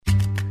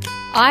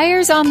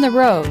Eyre's on the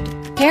Road,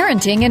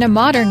 Parenting in a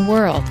Modern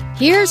World.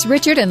 Here's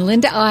Richard and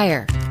Linda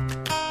Eyre.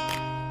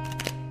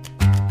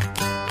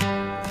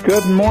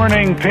 Good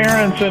morning,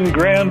 parents and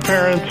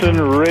grandparents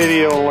in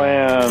Radio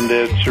Land.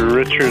 It's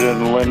Richard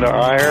and Linda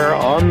Eyre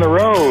on the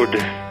road.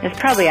 It's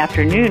probably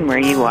afternoon where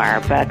you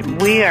are, but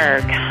we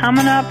are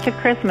coming up to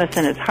Christmas,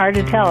 and it's hard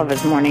to tell if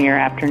it's morning or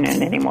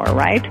afternoon anymore,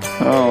 right?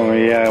 Oh,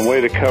 yeah, way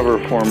to cover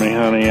for me,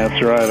 honey.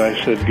 That's right.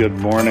 I said good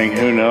morning.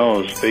 Who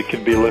knows? They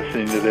could be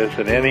listening to this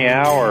at any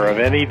hour of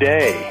any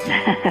day.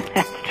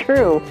 That's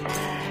true.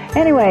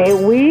 Anyway,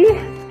 we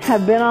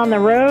have been on the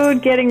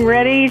road getting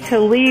ready to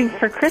leave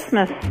for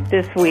Christmas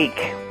this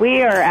week.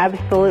 We are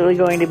absolutely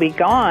going to be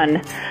gone.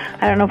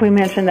 I don't know if we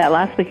mentioned that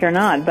last week or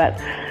not,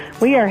 but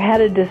we are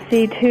headed to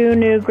see 2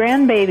 new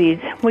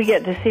grandbabies. We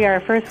get to see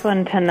our first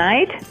one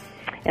tonight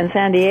in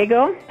San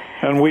Diego.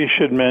 And we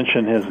should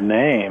mention his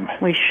name.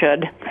 We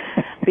should,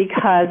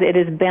 because it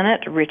is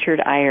Bennett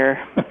Richard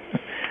Eyre.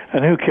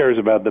 And who cares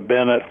about the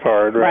Bennett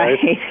part, right?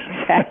 Right,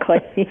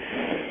 exactly.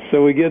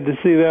 So we get to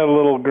see that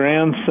little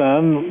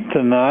grandson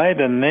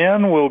tonight, and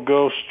then we'll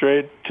go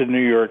straight to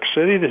New York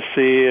City to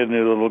see a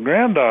new little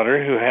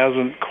granddaughter who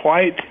hasn't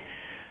quite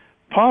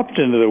popped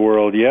into the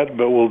world yet,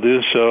 but will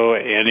do so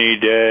any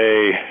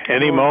day,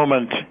 any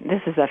moment.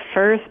 This is a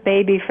first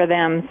baby for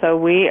them, so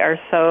we are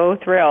so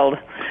thrilled.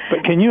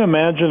 But can you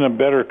imagine a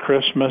better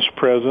Christmas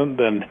present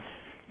than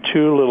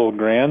 2 little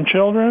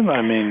grandchildren?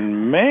 I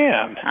mean,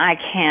 man. I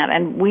can't.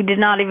 And we did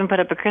not even put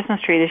up a Christmas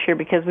tree this year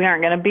because we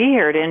aren't going to be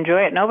here to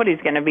enjoy it.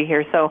 Nobody's going to be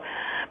here. So,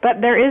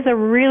 but there is a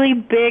really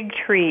big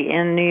tree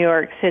in New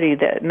York City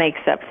that makes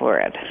up for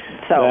it.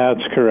 So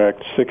that's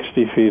correct,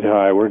 60 feet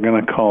high. We're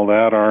going to call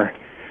that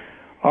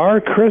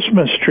our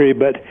Christmas tree.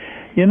 But,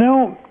 you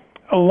know,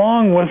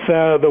 along with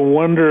the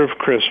wonder of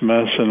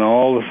Christmas and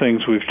all the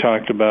things we've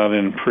talked about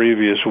in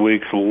previous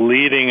weeks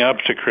leading up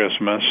to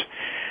Christmas,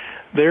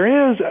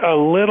 there is a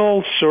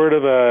little sort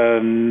of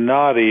a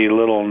naughty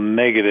little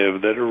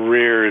negative that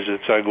rears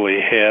its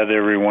ugly head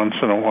every once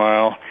in a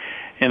while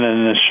in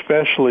an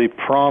especially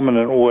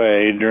prominent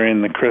way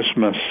during the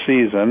Christmas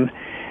season,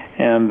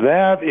 and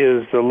that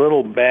is the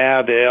little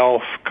bad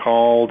elf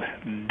called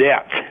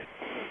debt.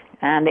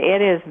 And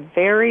it is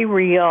very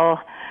real.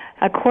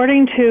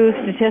 According to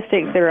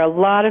statistics, there are a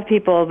lot of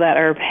people that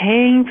are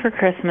paying for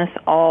Christmas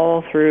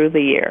all through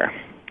the year.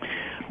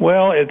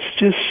 Well, it's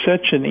just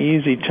such an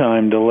easy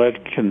time to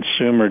let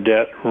consumer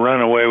debt run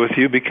away with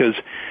you because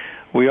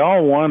we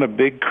all want a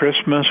big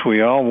Christmas.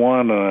 We all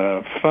want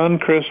a fun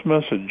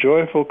Christmas, a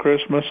joyful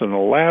Christmas, an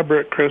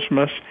elaborate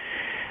Christmas.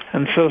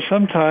 And so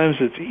sometimes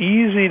it's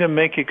easy to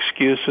make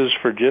excuses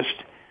for just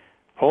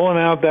pulling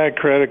out that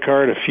credit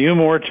card a few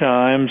more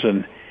times.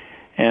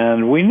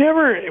 And we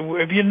never,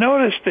 have you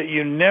noticed that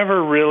you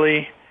never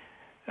really,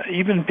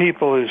 even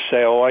people who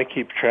say, oh, I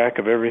keep track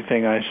of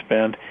everything I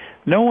spend,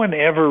 no one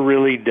ever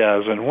really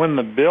does. And when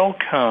the bill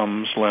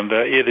comes,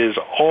 Linda, it is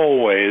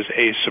always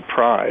a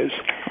surprise.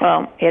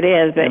 Well, it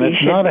is, but and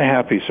it's not a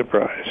happy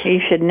surprise. You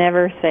should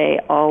never say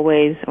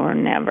always or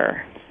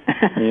never.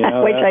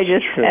 Yeah, which I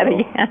just true. said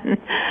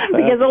again.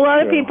 Because a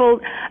lot of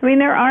people, I mean,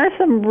 there are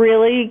some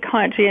really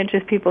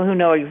conscientious people who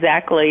know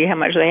exactly how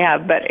much they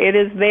have, but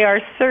they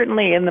are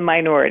certainly in the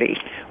minority.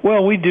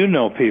 Well, we do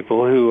know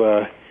people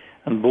who,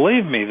 and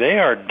believe me, they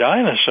are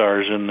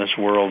dinosaurs in this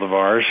world of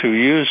ours who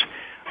use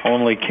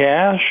only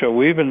cash. I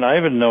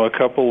even know a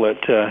couple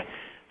that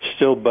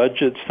still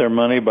budgets their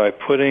money by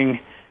putting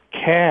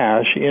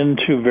cash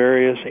into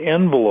various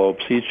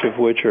envelopes, each of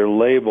which are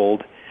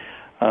labeled,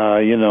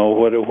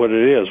 what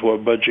it is,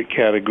 what budget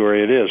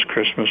category it is.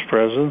 Christmas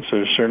presents,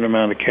 there's a certain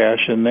amount of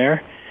cash in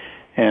there,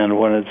 and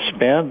when it's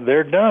spent,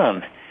 they're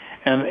done.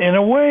 And in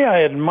a way,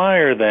 I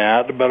admire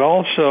that, but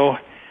also,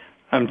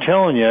 I'm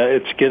telling you,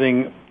 it's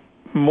getting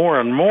more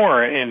and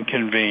more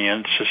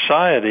inconvenient.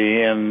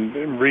 Society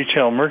and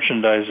retail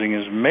merchandising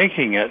is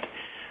making it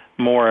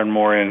more and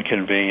more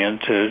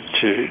inconvenient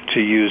to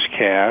use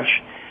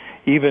cash,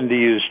 even to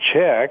use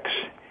checks.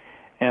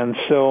 And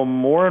so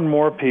more and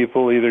more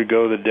people either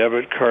go the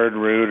debit card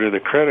route or the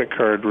credit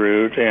card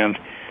route, and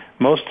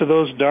most of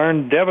those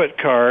darn debit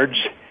cards,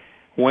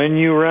 when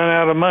you run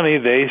out of money,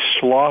 they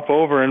slop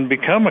over and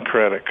become a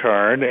credit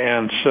card.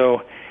 And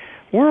so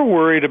we're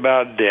worried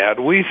about debt.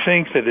 We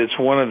think that it's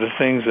one of the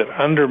things that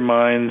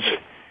undermines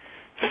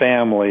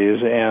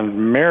families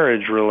and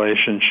marriage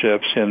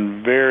relationships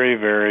in very,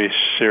 very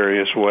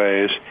serious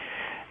ways.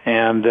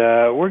 And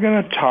we're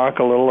going to talk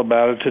a little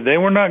about it today.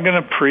 We're not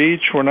going to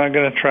preach. We're not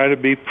going to try to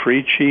be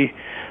preachy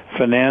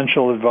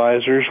financial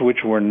advisors, which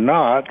we're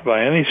not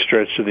by any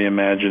stretch of the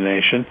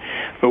imagination.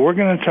 But we're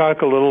going to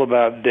talk a little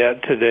about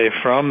debt today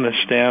from the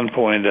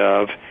standpoint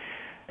of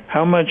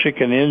how much it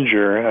can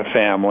injure a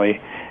family.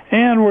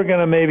 And we're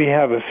going to maybe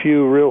have a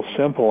few real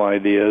simple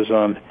ideas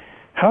on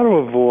how to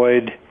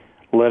avoid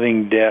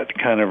letting debt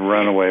kind of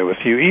run away with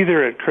you,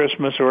 either at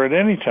Christmas or at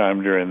any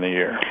time during the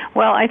year?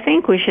 Well, I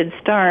think we should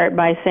start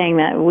by saying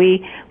that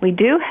we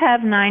do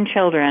have 9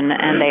 children,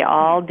 and they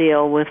all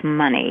deal with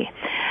money.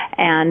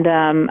 And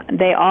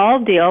they all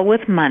deal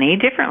with money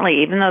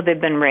differently, even though they've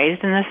been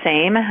raised in the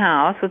same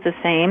house with the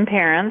same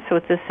parents,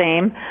 with the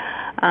same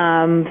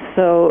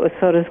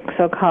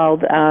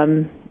so-called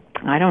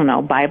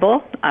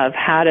Bible of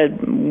how to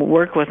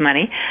work with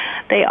money.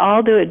 They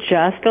all do it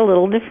just a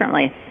little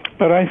differently.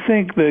 But I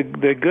think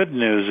the good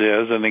news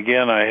is, and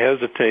again, I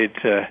hesitate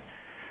to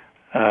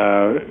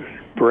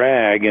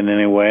brag in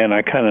any way, and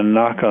I kind of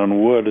knock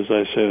on wood as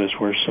I say this.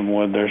 Where's some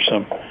wood? There's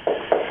some.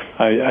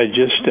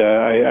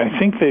 I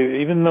think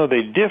they, even though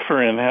they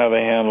differ in how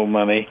they handle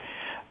money,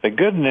 the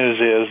good news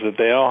is that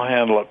they all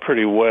handle it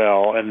pretty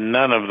well, and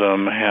none of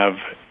them have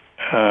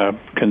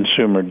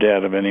consumer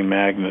debt of any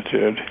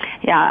magnitude.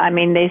 Yeah, I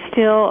mean, they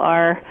still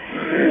are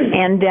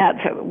in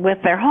debt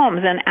with their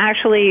homes. And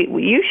actually,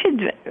 you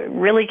should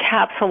really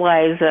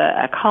capsulize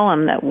a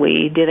column that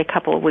we did a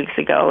couple of weeks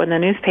ago in the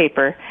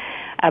newspaper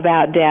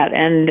about debt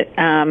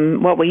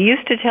and what we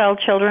used to tell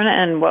children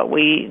and what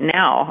we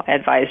now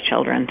advise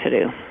children to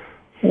do.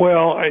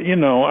 Well,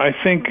 I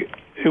think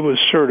it was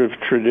sort of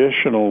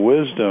traditional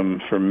wisdom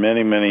for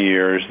many, many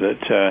years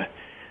that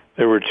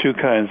there were 2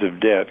 kinds of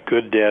debt,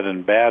 good debt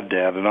and bad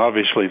debt. And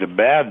obviously the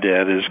bad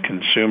debt is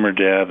consumer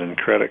debt and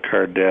credit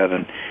card debt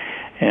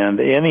and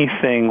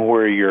anything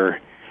where you're,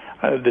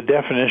 the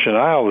definition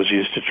I always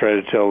used to try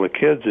to tell the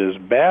kids is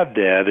bad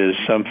debt is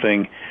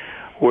something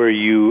where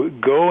you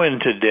go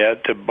into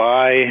debt to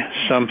buy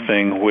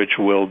something which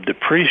will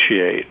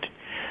depreciate.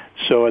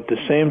 So at the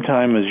same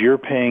time as you're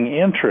paying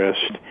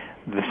interest,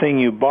 the thing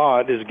you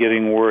bought is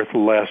getting worth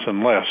less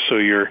and less. So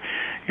you're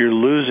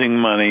losing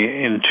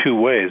money in 2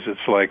 ways.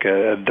 It's like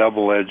a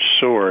double-edged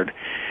sword.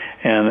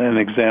 And an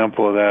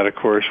example of that, of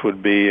course,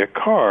 would be a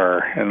car.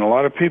 And a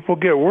lot of people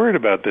get worried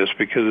about this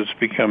because it's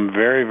become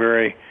very,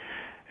 very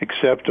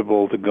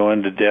acceptable to go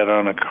into debt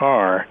on a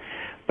car.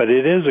 But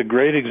it is a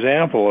great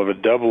example of a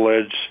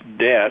double-edged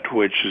debt,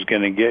 which is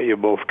going to get you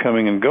both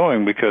coming and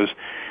going because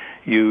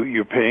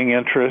you're paying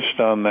interest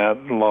on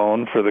that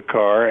loan for the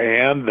car,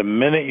 and the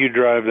minute you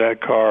drive that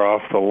car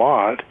off the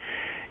lot,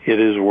 it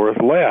is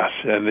worth less,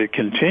 and it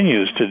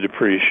continues to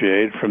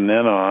depreciate from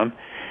then on.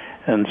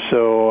 And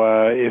so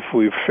if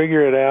we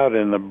figure it out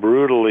in the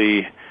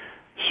brutally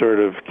sort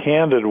of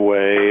candid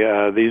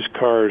way, these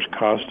cars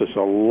cost us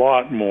a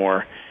lot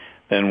more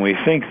than we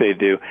think they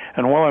do.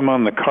 And while I'm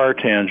on the car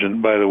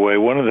tangent, by the way,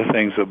 one of the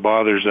things that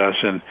bothers us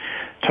in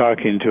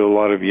talking to a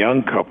lot of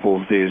young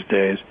couples these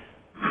days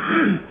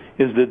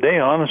is that they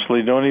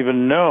honestly don't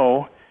even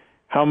know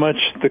how much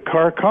the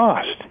car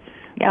cost.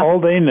 Yeah. All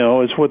they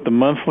know is what the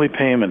monthly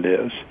payment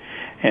is.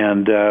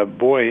 And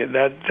boy,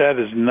 that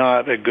is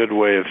not a good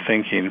way of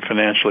thinking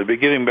financially. But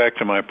getting back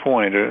to my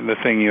point, the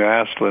thing you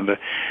asked, Linda,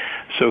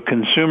 so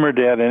consumer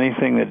debt,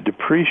 anything that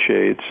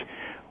depreciates,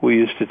 we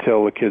used to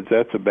tell the kids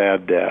that's a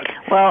bad debt.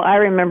 Well, I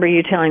remember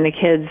you telling the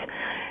kids,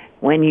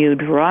 when you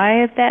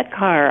drive that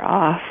car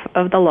off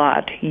of the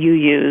lot, you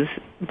use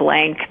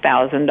blank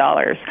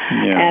 $1,000.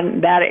 Yeah.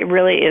 And that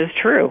really is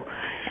true.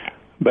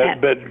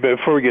 But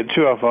before we get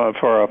too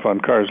far off on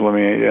cars, let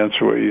me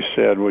answer what you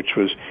said, which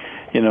was,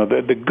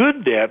 the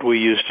good debt we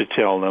used to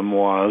tell them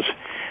was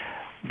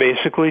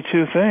basically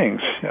 2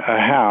 things, a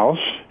house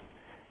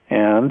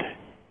and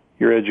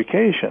your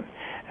education.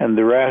 And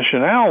the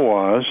rationale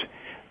was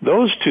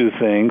those 2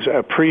 things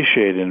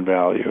appreciate in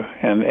value.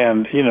 And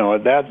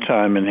at that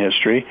time in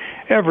history,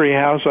 every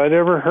house I'd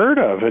ever heard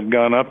of had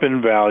gone up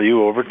in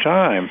value over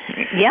time.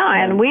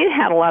 Yeah, and we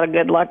had a lot of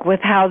good luck with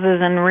houses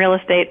and real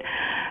estate.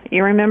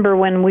 You remember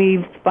when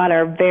we bought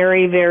our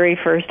very, very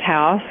first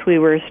house, we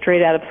were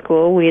straight out of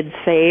school. We had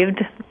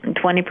saved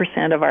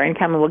 20% of our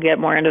income, and we'll get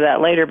more into that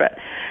later, but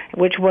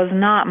which was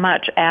not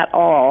much at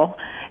all.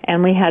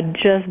 And we had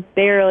just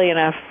barely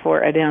enough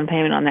for a down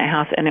payment on that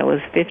house, and it was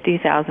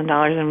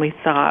 $50,000. And we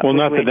thought, well,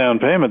 not the down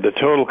payment, the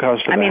total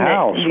cost of the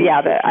house.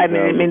 I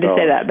mean to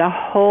say that the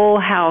whole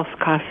house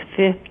cost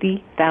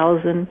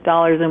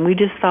 $50,000, and we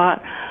just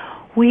thought,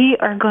 we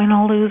are going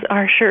to lose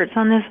our shirts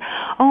on this.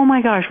 Oh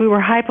my gosh, we were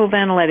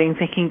hypoventilating,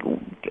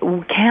 thinking,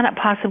 can it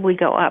possibly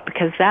go up?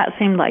 Because that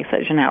seemed like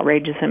such an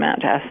outrageous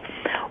amount to us.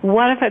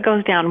 What if it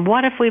goes down?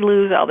 What if we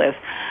lose all this?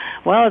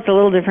 Well, it's a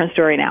little different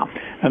story now.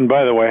 And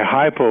by the way,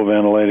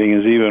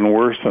 hypoventilating is even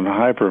worse than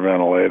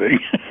hyperventilating.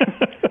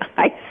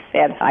 I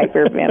said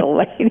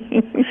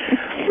hyperventilating.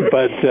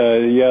 But,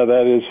 yeah,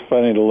 that is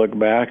funny to look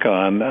back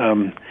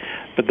on.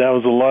 But that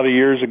was a lot of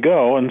years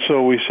ago, and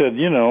so we said,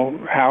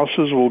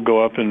 houses will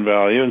go up in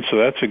value, and so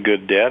that's a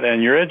good debt,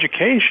 and your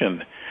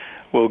education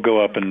will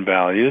go up in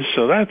value,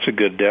 so that's a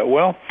good debt.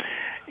 Well,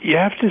 you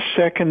have to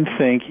second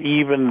think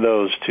even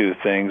those 2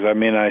 things. I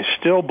mean, I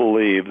still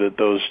believe that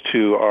those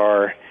 2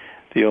 are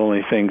the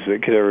only things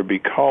that could ever be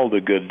called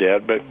a good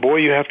debt, but boy,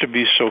 you have to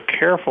be so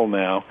careful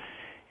now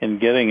in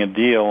getting a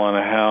deal on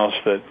a house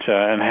that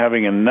and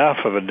having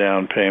enough of a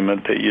down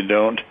payment that you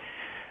don't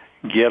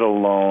get a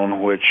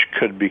loan which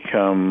could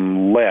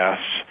become less,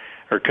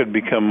 or could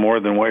become more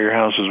than what your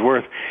house is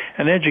worth.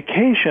 And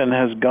education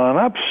has gone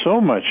up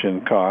so much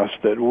in cost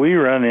that we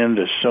run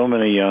into so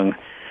many young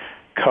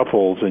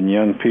couples and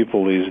young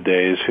people these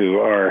days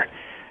who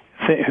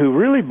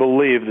really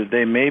believe that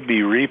they may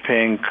be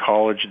repaying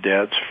college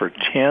debts for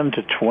 10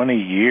 to 20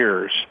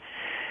 years.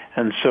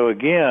 And so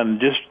again,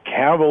 just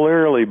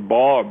cavalierly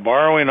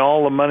borrowing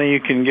all the money you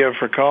can get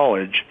for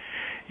college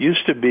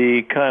used to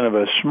be kind of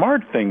a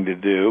smart thing to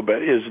do,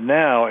 but is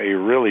now a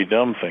really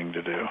dumb thing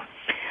to do.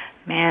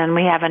 Man,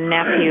 we have a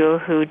nephew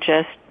who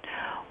just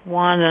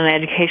wanted an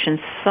education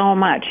so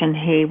much, and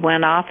he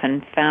went off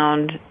and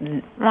found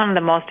one of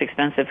the most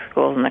expensive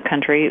schools in the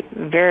country,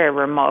 very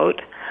remote.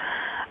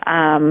 He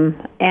got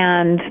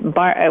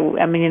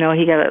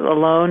a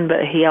loan,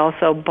 but he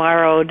also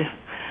borrowed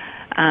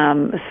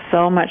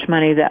so much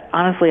money that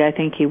honestly I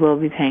think he will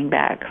be paying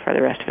back for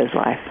the rest of his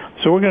life.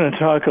 So we're going to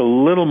talk a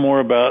little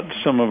more about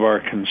some of our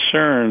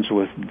concerns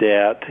with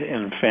debt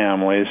in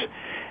families,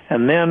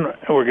 and then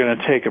we're going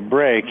to take a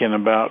break in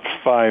about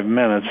 5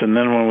 minutes, and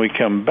then when we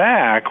come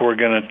back, we're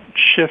going to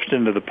shift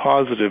into the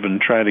positive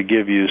and try to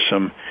give you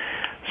some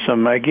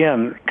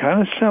again,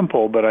 kind of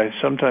simple, but I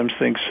sometimes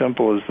think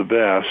simple is the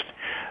best,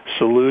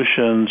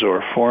 solutions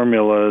or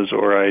formulas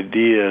or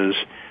ideas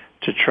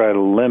to try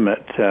to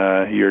limit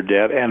your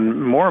debt,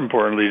 and more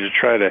importantly, to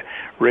try to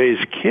raise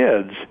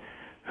kids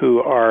who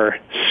are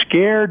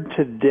scared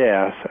to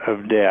death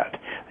of debt.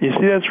 You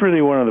see, that's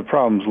really one of the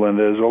problems,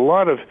 Linda, is a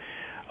lot of.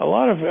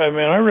 I mean,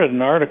 I read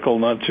an article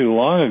not too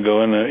long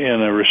ago in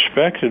a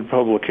respected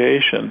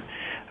publication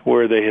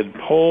where they had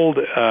polled,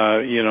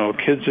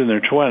 kids in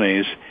their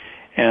 20s,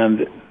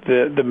 and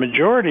the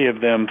majority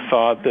of them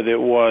thought that it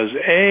was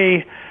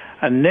a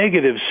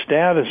negative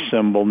status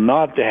symbol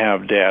not to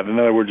have debt. In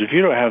other words, if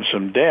you don't have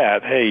some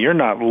debt, hey, you're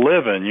not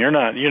living. You're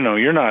not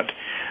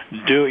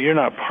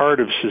part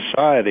of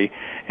society.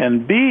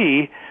 And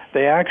B,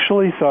 they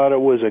actually thought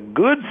it was a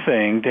good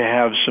thing to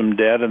have some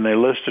debt, and they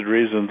listed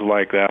reasons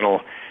like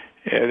that'll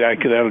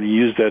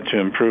use that to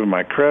improve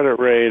my credit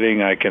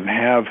rating. I can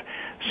have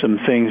some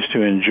things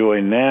to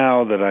enjoy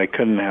now that I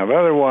couldn't have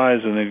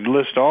otherwise, and they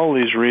list all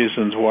these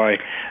reasons why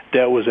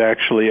debt was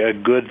actually a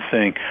good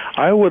thing.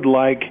 I would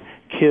like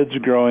kids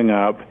growing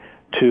up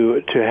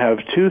to have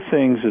two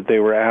things that they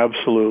were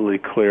absolutely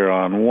clear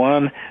on.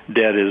 One,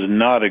 debt is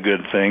not a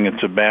good thing,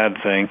 it's a bad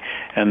thing.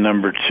 And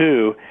number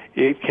two,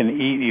 it can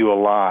eat you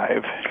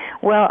alive.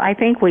 Well, I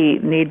think we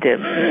need to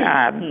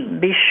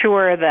be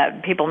sure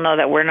that people know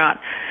that we're not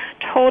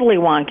totally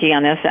wonky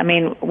on this. I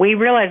mean, we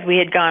realized we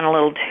had gone a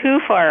little too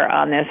far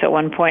on this at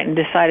one point and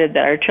decided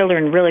that our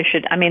children really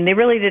should, they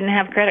really didn't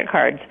have credit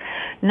cards.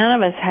 None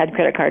of us had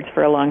credit cards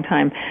for a long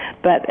time.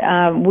 But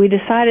they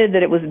decided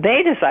that it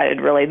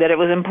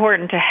was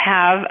important to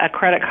have a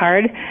credit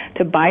card,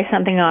 to buy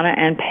something on it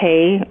and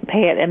pay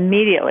it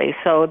immediately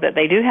so that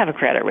they do have a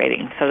credit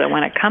rating, so that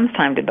when it comes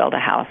time to build a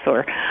house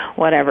or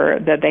whatever,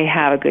 that they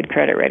have a good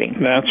credit rating.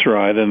 That's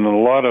right. And a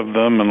lot of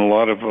them and a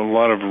lot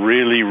of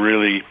really,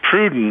 really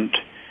prudent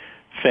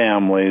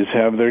families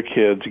have their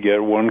kids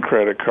get one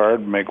credit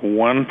card, make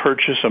one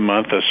purchase a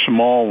month, a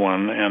small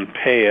one, and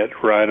pay it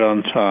right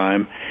on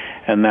time,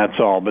 and that's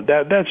all. But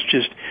that's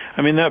just,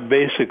 that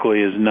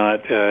basically is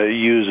not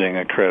using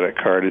a credit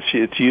card.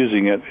 It's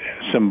using it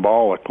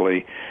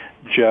symbolically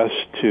just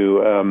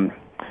to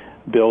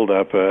build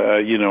up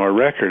a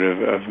record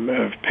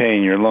of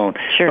paying your loan.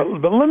 Sure.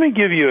 But let me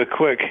give you a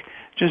quick,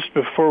 just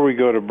before we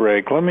go to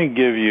break, let me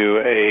give you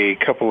a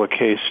couple of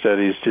case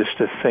studies just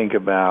to think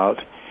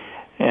about.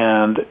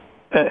 And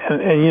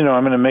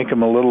I'm going to make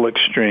them a little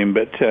extreme,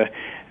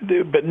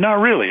 but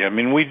not really.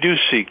 We do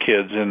see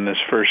kids in this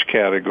first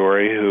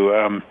category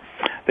who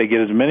they get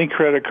as many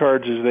credit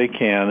cards as they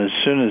can as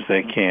soon as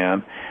they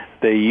can.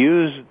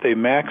 They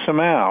max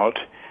them out.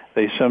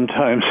 They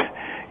sometimes,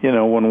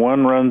 when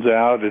one runs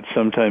out, it's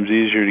sometimes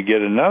easier to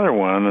get another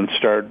one and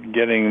start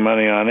getting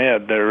money on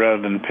it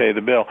rather than pay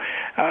the bill.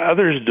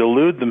 Others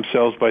delude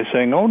themselves by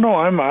saying, "Oh no,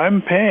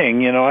 I'm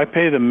paying. I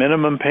pay the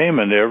minimum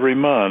payment every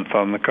month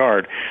on the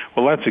card."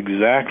 Well, that's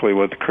exactly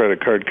what the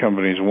credit card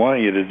companies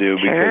want you to do,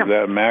 because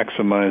that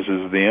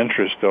maximizes the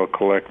interest they'll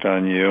collect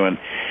on you,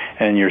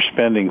 and you're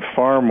spending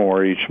far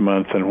more each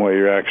month than what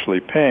you're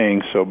actually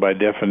paying. So by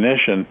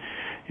definition,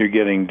 you're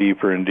getting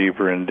deeper and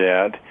deeper in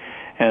debt.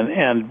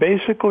 And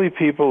basically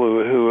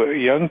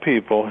young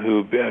people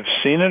who have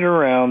seen it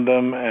around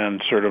them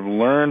and sort of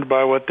learned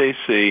by what they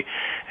see,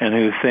 and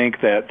who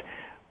think that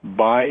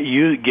by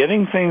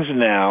getting things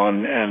now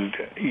and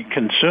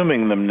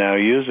consuming them now,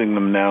 using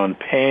them now, and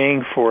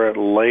paying for it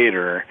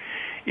later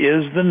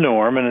is the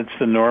norm, and it's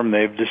the norm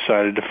they've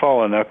decided to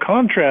follow. Now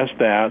contrast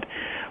that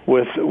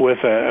with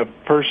a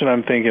person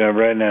I'm thinking of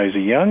right now. He's a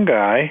young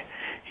guy.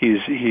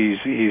 He's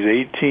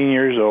 18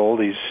 years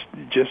old. He's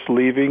just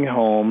leaving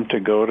home to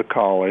go to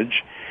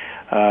college.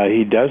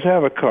 He does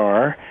have a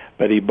car,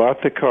 but he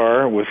bought the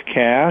car with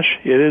cash.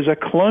 It is a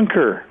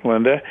clunker,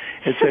 Linda.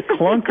 It's a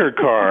clunker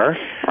car,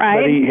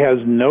 right. But he has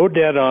no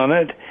debt on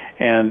it,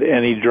 and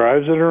he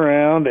drives it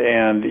around,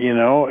 and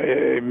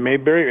it may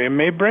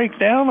break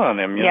down on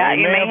him. You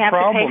may have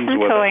to pay some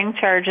towing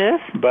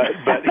charges. But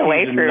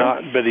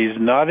he's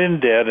not in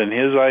debt, and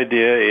his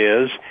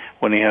idea is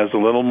when he has a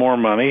little more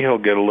money, he'll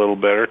get a little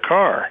better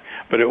car.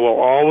 But it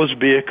will always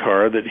be a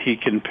car that he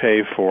can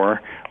pay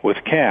for with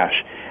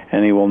cash,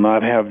 and he will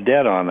not have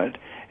debt on it.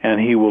 And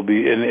he will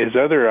be, and his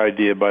other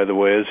idea, by the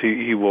way, is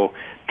he will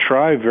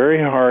try very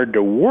hard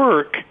to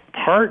work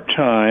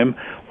part-time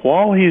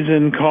while he's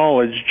in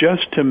college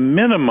just to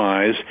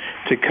minimize,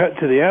 to cut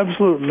to the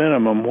absolute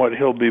minimum what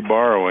he'll be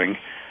borrowing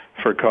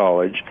for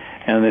college.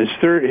 And his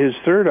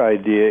third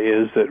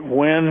idea is that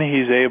when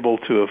he's able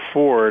to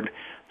afford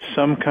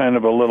some kind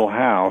of a little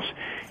house,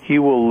 he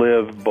will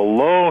live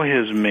below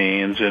his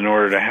means in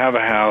order to have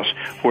a house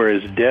where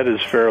his debt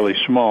is fairly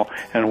small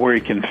and where he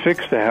can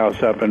fix the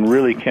house up and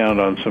really count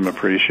on some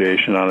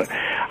appreciation on it.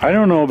 I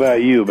don't know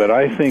about you, but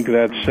I think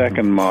that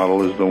second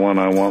model is the one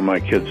I want my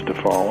kids to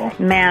follow.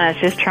 Man,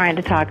 it's just trying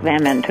to talk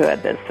them into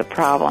it that's the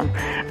problem.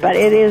 But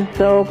it is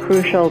so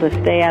crucial to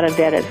stay out of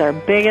debt. It's our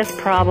biggest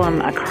problem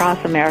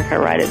across America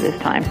right at this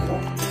time.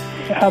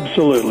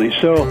 Absolutely.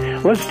 So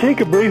let's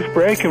take a brief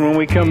break, and when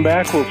we come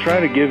back, we'll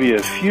try to give you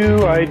a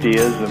few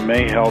ideas that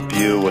may help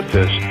you with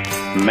this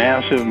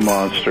massive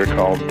monster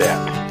called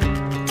debt.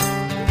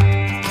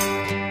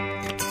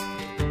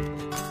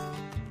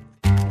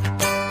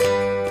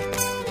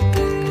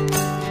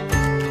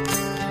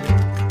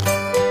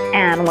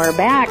 And we're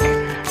back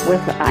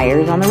with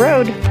Eyres on the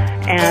Road.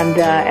 And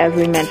as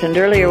we mentioned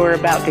earlier, we're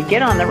about to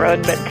get on the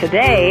road, but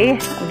today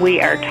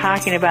we are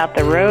talking about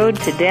the road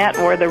to debt,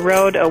 or the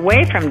road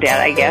away from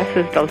debt, I guess,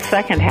 is the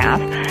second half.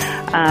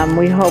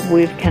 We hope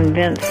we've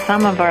convinced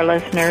some of our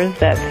listeners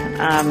that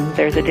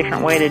there's a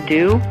different way to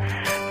do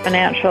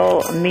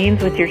financial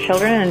means with your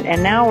children,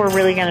 and now we're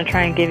really going to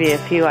try and give you a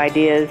few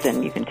ideas,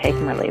 and you can take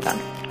them or leave them.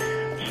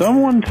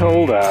 Someone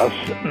told us,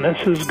 and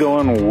this is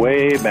going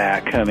way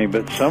back, honey,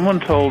 but someone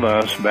told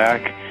us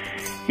back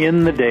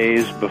in the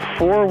days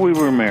before we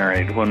were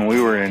married, when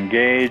we were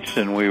engaged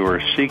and we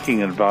were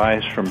seeking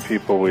advice from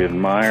people we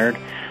admired.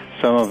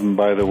 Some of them,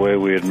 by the way,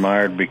 we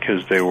admired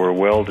because they were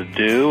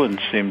well-to-do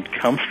and seemed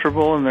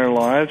comfortable in their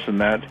lives,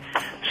 and that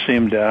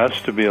seemed to us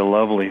to be a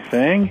lovely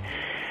thing.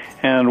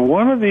 And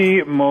one of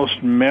the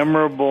most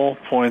memorable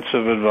points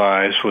of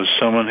advice was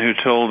someone who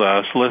told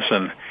us,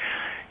 listen,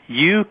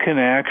 you can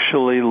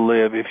actually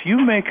live, if you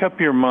make up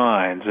your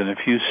minds, and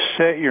if you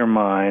set your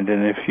mind,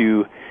 and if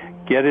you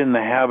get in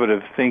the habit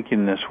of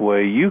thinking this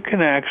way, you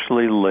can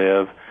actually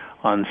live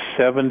on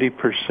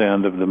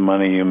 70% of the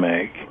money you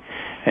make.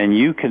 And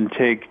you can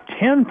take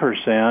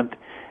 10%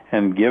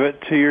 and give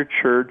it to your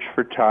church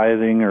for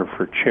tithing or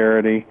for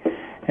charity,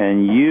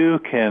 and you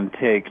can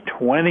take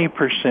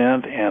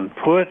 20% and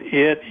put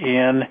it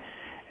in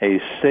a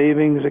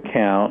savings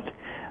account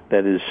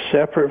that is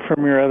separate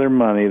from your other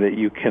money that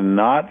you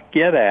cannot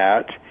get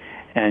at,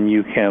 and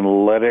you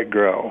can let it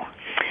grow.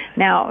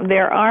 Now,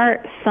 there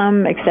are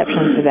some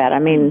exceptions to that. I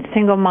mean,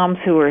 single moms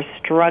who are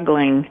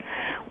struggling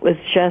with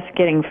just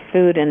getting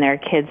food in their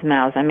kids'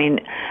 mouths. I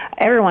mean,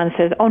 everyone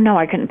says, oh, no,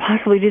 I couldn't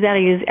possibly do that. I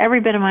use every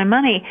bit of my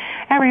money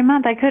every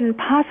month. I couldn't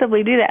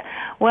possibly do that.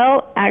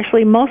 Well,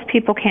 actually, most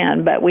people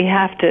can, but we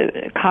have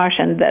to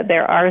caution that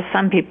there are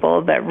some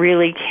people that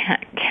really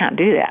can't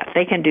do that.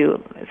 They can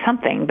do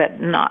something,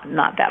 but not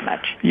that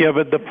much. Yeah,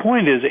 but the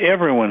point is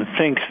everyone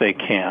thinks they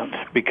can't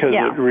because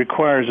it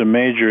requires a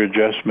major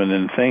adjustment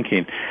in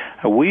thinking.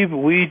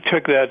 We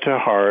took that to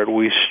heart.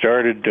 We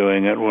started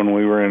doing it when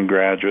we were in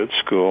graduate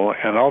school,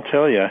 and I'll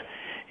tell you,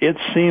 it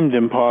seemed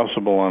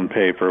impossible on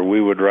paper. We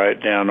would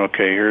write down,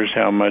 okay, here's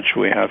how much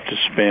we have to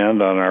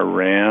spend on our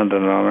rent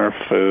and on our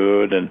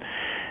food and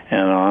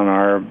on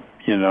our,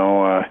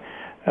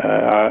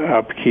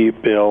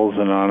 upkeep bills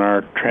and on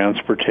our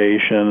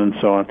transportation and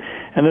so on.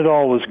 And it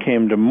always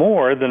came to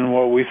more than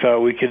what we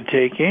thought we could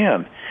take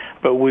in.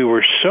 But we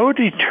were so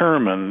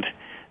determined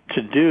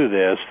to do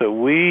this that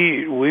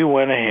we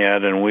went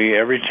ahead and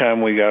every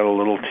time we got a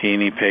little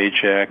teeny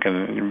paycheck,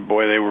 and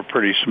boy, they were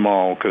pretty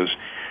small because,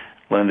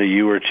 Linda,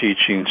 you were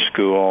teaching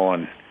school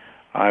and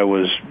I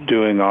was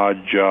doing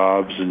odd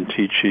jobs and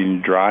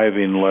teaching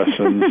driving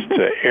lessons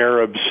to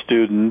Arab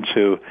students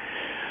who,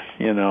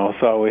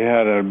 thought we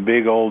had a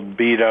big old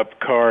beat up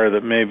car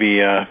that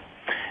maybe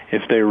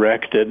if they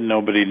wrecked it,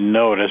 nobody'd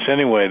notice.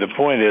 Anyway, the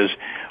point is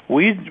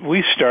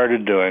we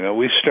started doing it.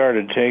 We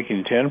started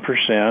taking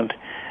 10%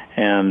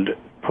 and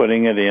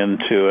putting it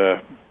into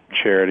a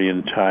charity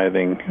and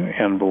tithing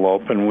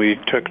envelope, and we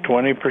took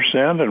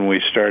 20% and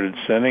we started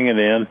sending it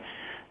in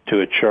to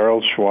a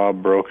Charles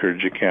Schwab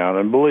brokerage account.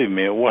 And believe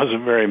me, it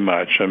wasn't very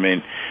much. I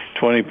mean,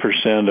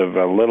 20% of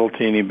a little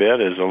teeny bit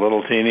is a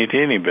little teeny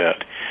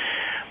bit.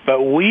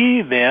 But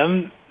we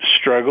then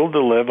struggled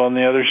to live on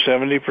the other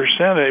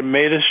 70%. It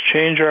made us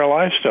change our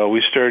lifestyle.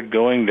 We started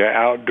going to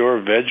outdoor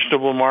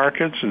vegetable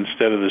markets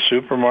instead of the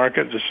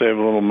supermarket to save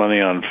a little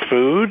money on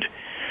food.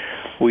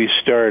 We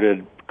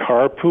started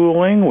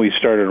carpooling. We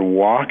started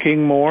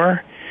walking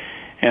more.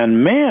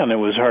 And, man, it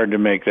was hard to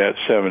make that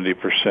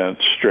 70%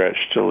 stretch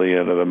till the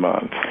end of the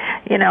month.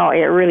 You know,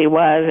 it really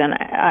was.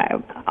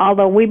 And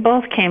although we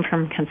both came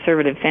from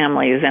conservative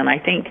families, and I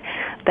think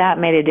that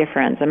made a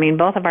difference. I mean,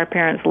 both of our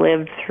parents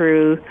lived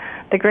through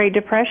the Great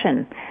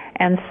Depression.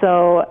 And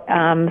so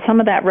some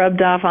of that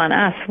rubbed off on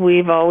us.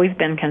 We've always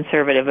been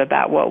conservative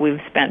about what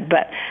we've spent.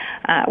 But,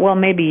 well,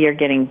 maybe you're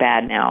getting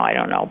bad now. I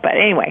don't know. But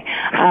anyway,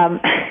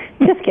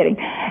 just kidding.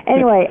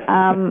 Anyway,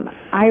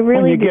 I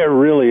really... When you get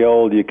really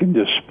old, you can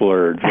just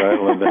splurge, right,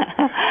 Linda?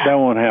 That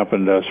won't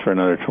happen to us for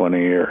another 20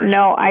 years.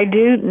 No, I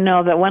do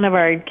know that one of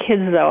our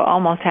kids, though,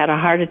 almost had a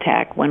heart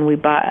attack when we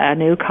bought a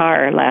new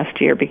car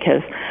last year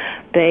because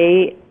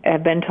they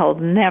have been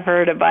told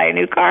never to buy a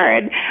new car,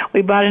 and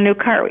we bought a new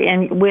car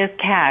with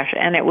cash,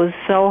 and it was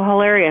so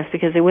hilarious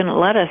because they wouldn't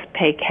let us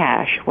pay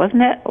cash. Wasn't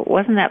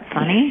that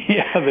funny?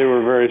 Yeah, they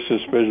were very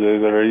suspicious. They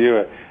said, "Are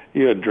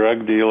you a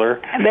drug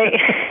dealer?" They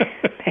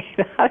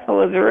thought it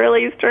was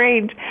really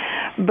strange,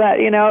 but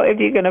you know, if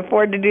you can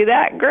afford to do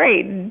that,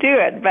 great, do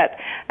it. But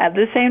at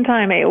the same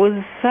time, it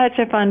was such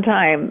a fun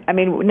time. I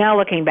mean, now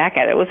looking back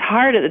at it, it was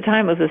hard at the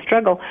time. It was a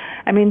struggle.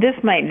 I mean, this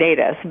might date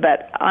us,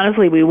 but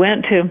honestly, we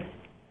went to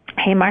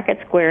Haymarket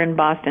Square in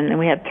Boston, and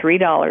we had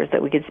 $3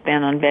 that we could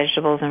spend on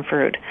vegetables and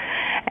fruit.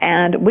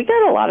 And we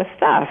got a lot of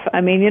stuff. I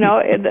mean, you know,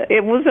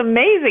 it was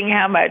amazing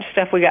how much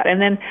stuff we got.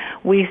 And then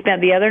we spent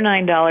the other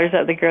 $9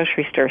 at the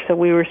grocery store, so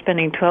we were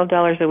spending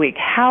 $12 a week.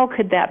 How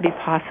could that be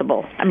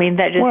possible? I mean,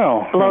 that just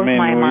blows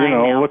my mind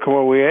now. Look at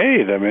what we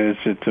ate. I mean,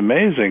 it's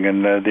amazing.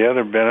 And the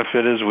other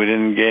benefit is we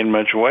didn't gain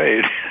much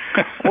weight.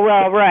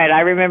 Well, right.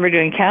 I remember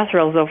doing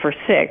casseroles, though, for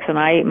 $6, and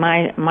I ate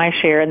my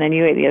share, and then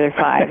you ate the other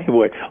 $5.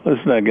 Wait,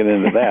 let's not get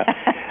into that.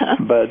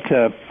 But,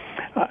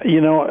 you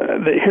know,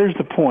 here's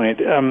the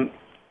point.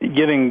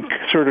 Getting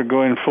sort of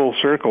going full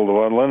circle to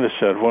what Linda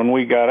said, when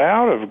we got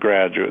out of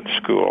graduate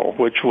school,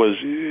 which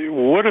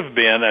would have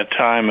been a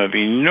time of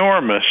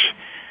enormous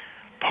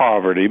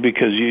poverty,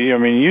 because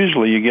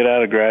usually you get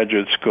out of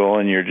graduate school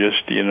and you're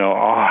just,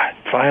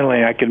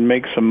 finally I can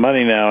make some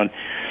money now and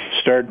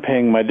start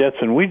paying my debts.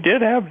 And we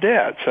did have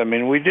debts. I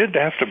mean, we did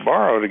have to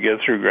borrow to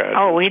get through graduate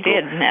school. Oh, we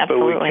did,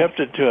 absolutely. But we kept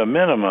it to a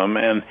minimum.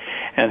 And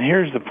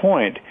here's the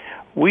point.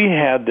 We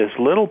had this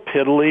little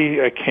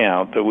piddly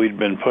account that we'd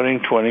been putting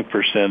 20%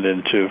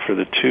 into for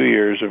the 2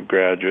 years of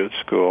graduate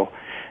school,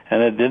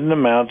 and it didn't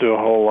amount to a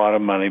whole lot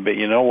of money. But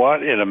you know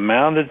what? It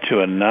amounted to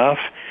enough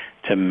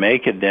to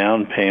make a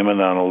down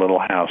payment on a little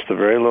house, the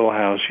very little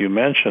house you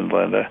mentioned,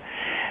 Linda.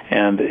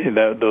 And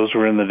those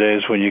were in the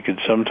days when you could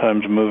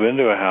sometimes move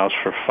into a house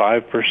for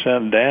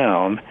 5%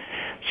 down.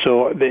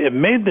 So it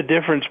made the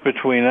difference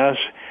between us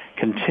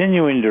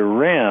continuing to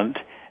rent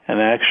and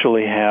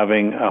actually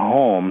having a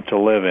home to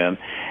live in.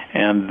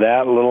 And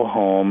that little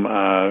home,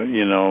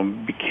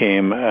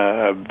 became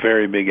a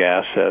very big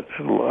asset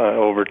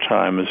over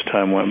time as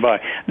time went by.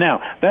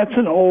 Now, that's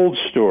an old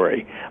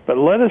story, but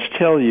let us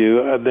tell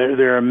you,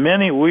 there are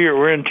many,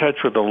 we're in touch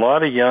with a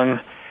lot of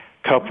young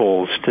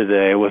couples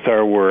today with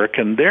our work,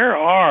 and there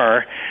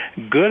are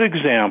good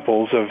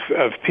examples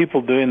of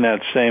people doing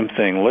that same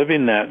thing,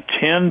 living that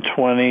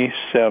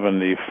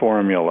 10-20-70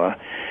 formula,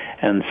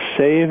 and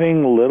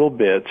saving little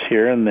bits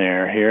here and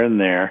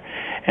there.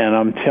 And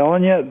I'm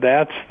telling you,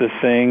 that's the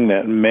thing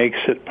that makes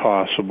it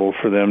possible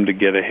for them to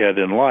get ahead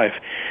in life.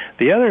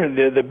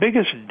 The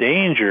biggest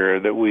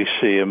danger that we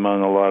see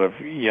among a lot of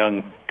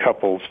young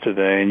couples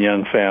today and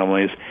young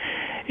families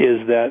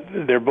is that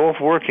they're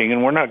both working,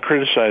 and we're not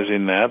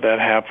criticizing that. That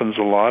happens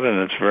a lot, and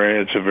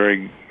it's a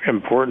very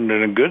important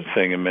and a good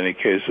thing in many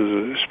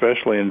cases,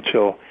 especially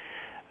until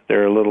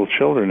there are little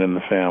children in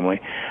the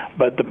family.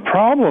 But the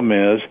problem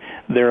is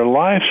their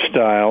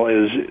lifestyle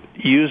is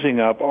using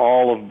up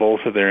all of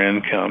both of their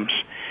incomes.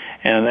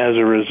 And as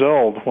a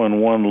result, when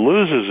one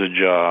loses a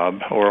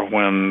job or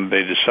when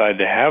they decide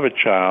to have a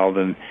child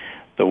and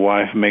the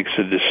wife makes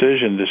a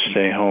decision to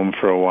stay home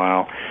for a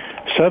while,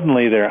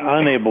 suddenly they're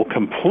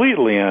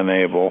completely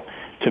unable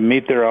to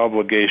meet their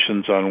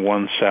obligations on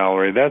one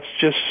salary. That's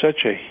just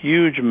such a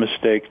huge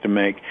mistake to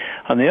make.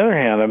 On the other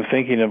hand, I'm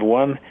thinking of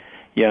one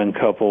young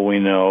couple we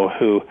know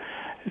who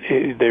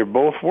they're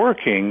both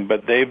working,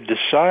 but they've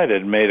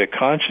made a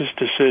conscious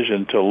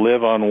decision to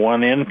live on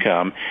one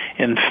income.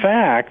 In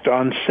fact,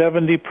 on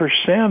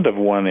 70% of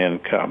one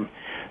income.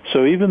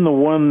 So even the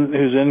one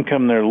whose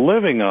income they're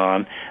living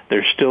on,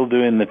 they're still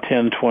doing the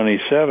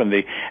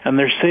 10-20-70, and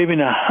they're saving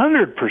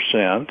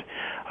 100%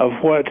 of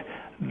what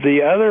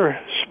the other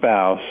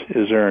spouse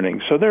is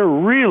earning. So they're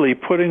really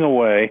putting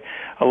away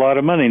a lot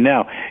of money.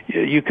 Now,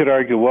 you could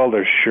argue, well,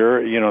 they're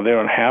sure, they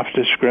don't have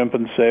to scrimp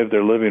and save.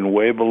 They're living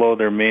way below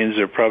their means.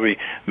 They're probably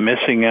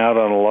missing out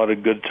on a lot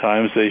of good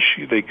times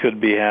they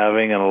could be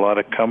having and a lot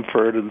of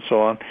comfort and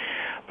so on.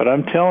 But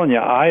I'm telling you,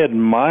 I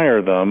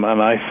admire them,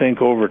 and I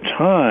think over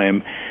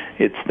time,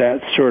 it's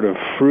that sort of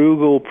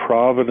frugal,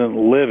 provident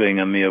living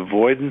and the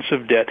avoidance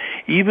of debt,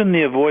 even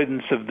the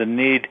avoidance of the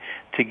need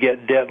to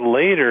get debt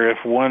later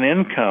if one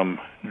income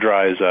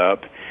dries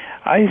up.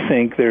 I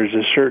think there's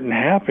a certain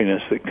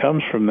happiness that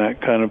comes from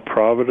that kind of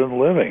provident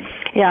living.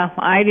 Yeah,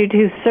 I do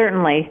too,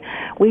 certainly.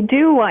 We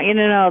do want you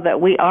to know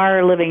that we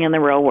are living in the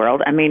real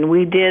world. I mean,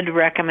 we did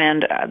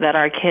recommend that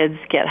our kids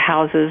get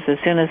houses as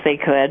soon as they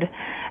could,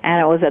 and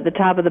it was at the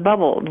top of the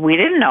bubble. We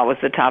didn't know it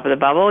was the top of the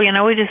bubble. You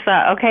know, we just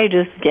thought, okay,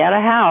 just get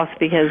a house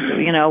because,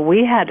 you know,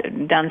 we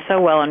had done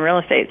so well in real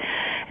estate.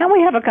 And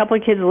we have a couple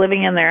of kids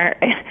living in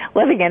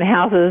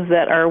houses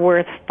that are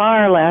worth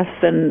far less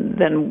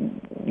than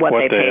what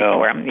they pay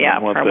for them. Yeah,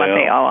 for what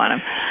they owe on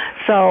them.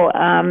 So,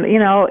 you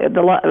know,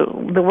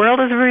 the world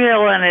is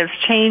real and it's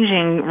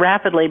changing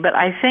rapidly, but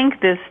I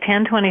think this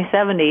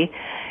 10-20-70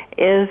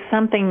 is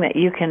something that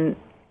you can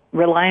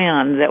rely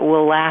on that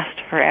will last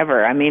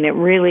forever. I mean, it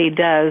really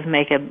does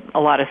make a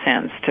lot of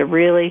sense to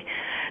really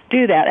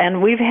do that.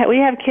 And we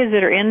have kids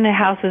that are in the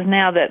houses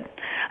now that,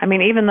 I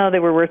mean, even though they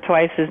were worth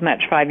twice as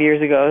much 5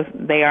 years ago,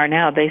 they are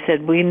now. They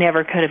said, we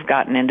never could have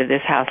gotten into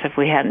this house if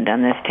we hadn't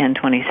done this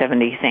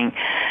 10-20-70 thing.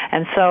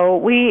 And so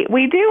we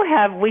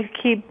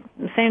keep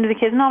saying to the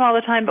kids, not all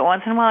the time, but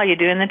once in a while, you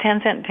do in the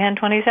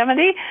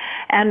 10-20-70.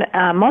 And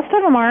most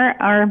of them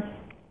are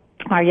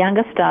our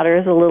youngest daughter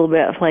is a little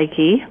bit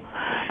flaky.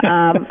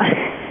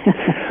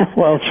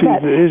 Well, she's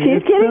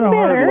getting been a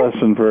better. hard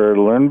lesson for her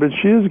to learn, but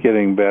she is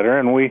getting better.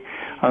 And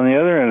on the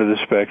other end of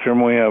the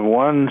spectrum, we have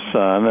one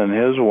son and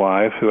his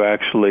wife who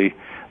actually,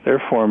 their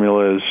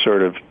formula is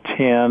sort of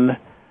 10,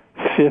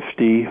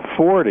 50,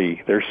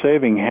 40. They're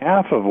saving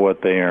half of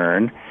what they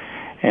earn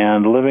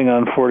and living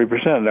on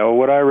 40%. Now,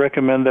 would I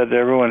recommend that to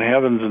everyone?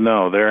 Heavens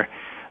no.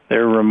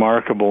 They're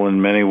remarkable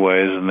in many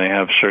ways, and they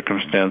have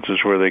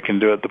circumstances where they can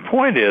do it. The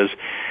point is,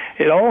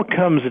 it all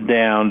comes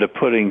down to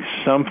putting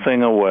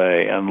something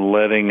away and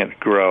letting it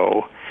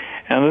grow.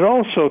 And it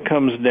also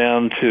comes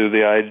down to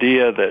the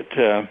idea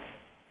that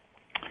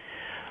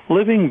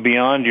living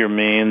beyond your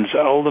means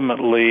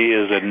ultimately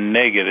is a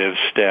negative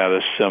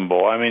status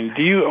symbol. I mean,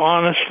 do you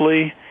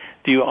honestly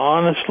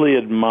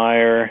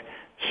admire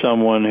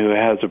someone who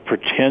has a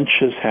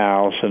pretentious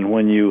house, and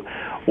when you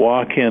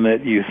walk in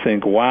it, you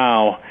think,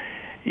 wow,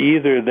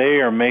 either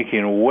they are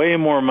making way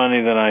more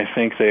money than I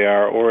think they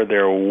are, or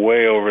they're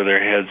way over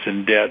their heads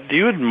in debt. Do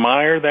you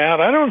admire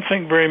that? I don't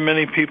think very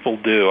many people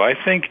do. I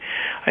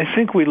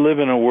think we live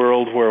in a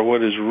world where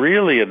what is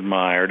really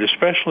admired,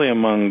 especially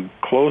among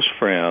close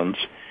friends,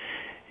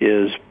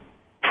 is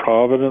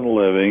provident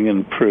living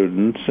and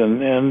prudence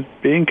and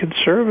being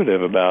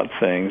conservative about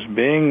things,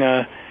 being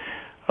a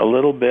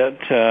little bit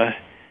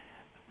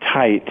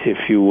tight,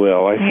 if you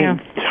will. I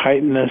think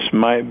tightness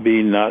might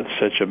be not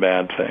such a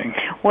bad thing.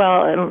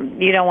 Well,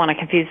 you don't want to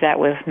confuse that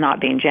with not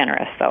being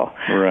generous, though.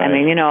 Right. I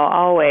mean, you know,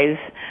 always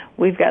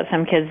we've got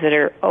some kids that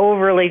are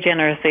overly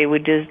generous. They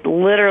would just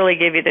literally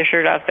give you the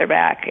shirt off their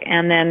back,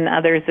 and then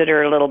others that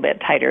are a little bit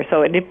tighter.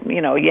 So,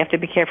 you have to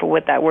be careful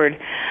with that word.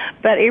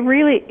 But it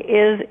really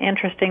is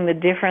interesting the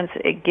difference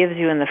it gives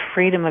you in the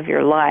freedom of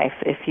your life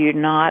if you're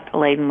not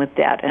laden with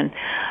debt. And,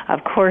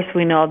 of course,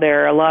 we know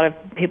there are a lot of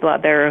people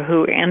out there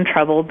who are in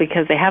trouble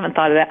because they haven't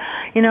thought of that.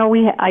 You know,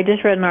 I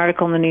just read an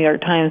article in the New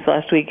York Times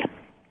last week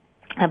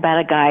about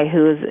a guy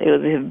who was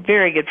a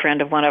very good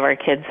friend of one of our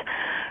kids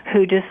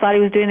who just thought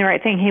he was doing the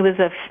right thing. He was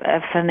a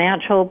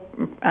financial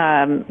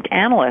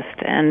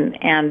analyst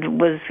and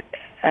was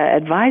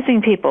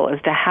advising people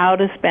as to how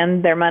to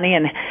spend their money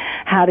and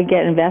how to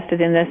get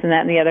invested in this and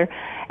that and the other.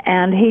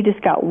 And he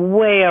just got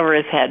way over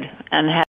his head and had